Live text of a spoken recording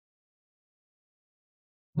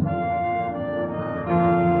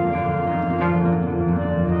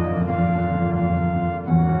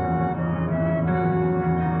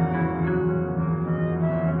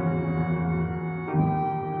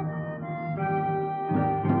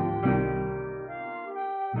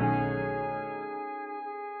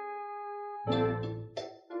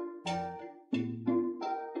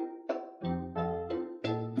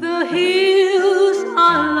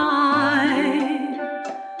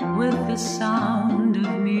with the sound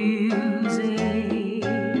of music,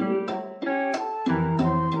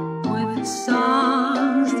 with the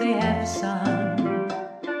songs they have sung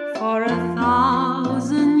for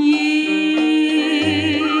 1,000 years.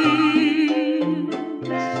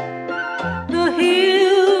 The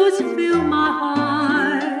hills fill my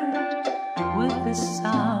heart with the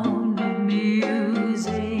sound of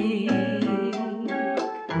music.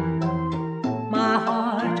 My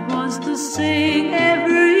heart wants to sing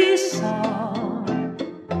every song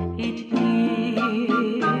it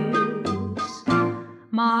hears.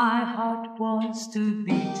 My heart wants to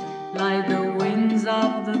beat like the wings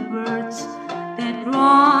of the birds that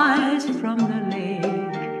rise from the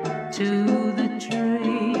lake to the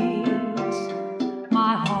trees.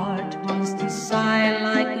 My heart wants to sigh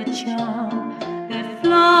like a child that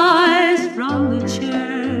flies from the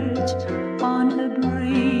church on a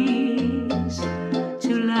breeze,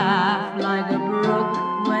 to laugh like a brook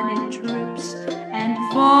when it trips and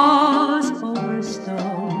falls over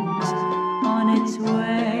stones on its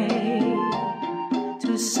way,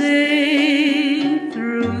 to sing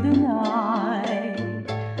through the night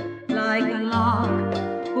like a lark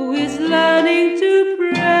who is learning to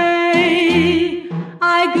pray.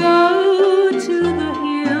 I go to the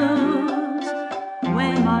hills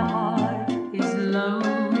where my heart is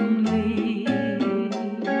lonely.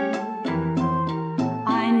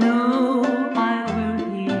 I know I will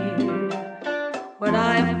hear what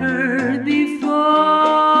I've heard before.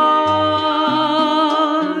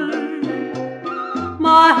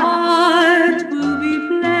 My heart will be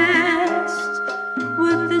blessed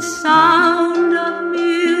with the sound of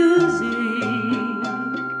music,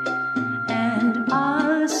 and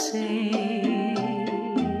I'll say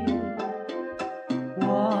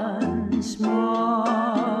once more.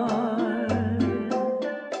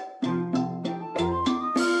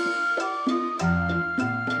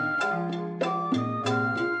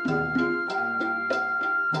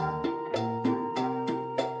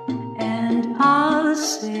 And I'll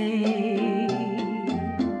say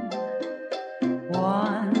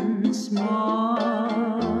once more,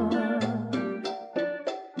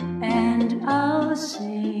 and I'll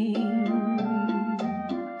sing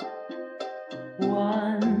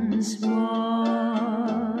once more,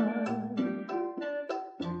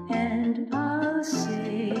 and I'll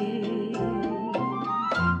say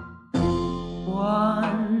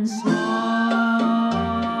once more.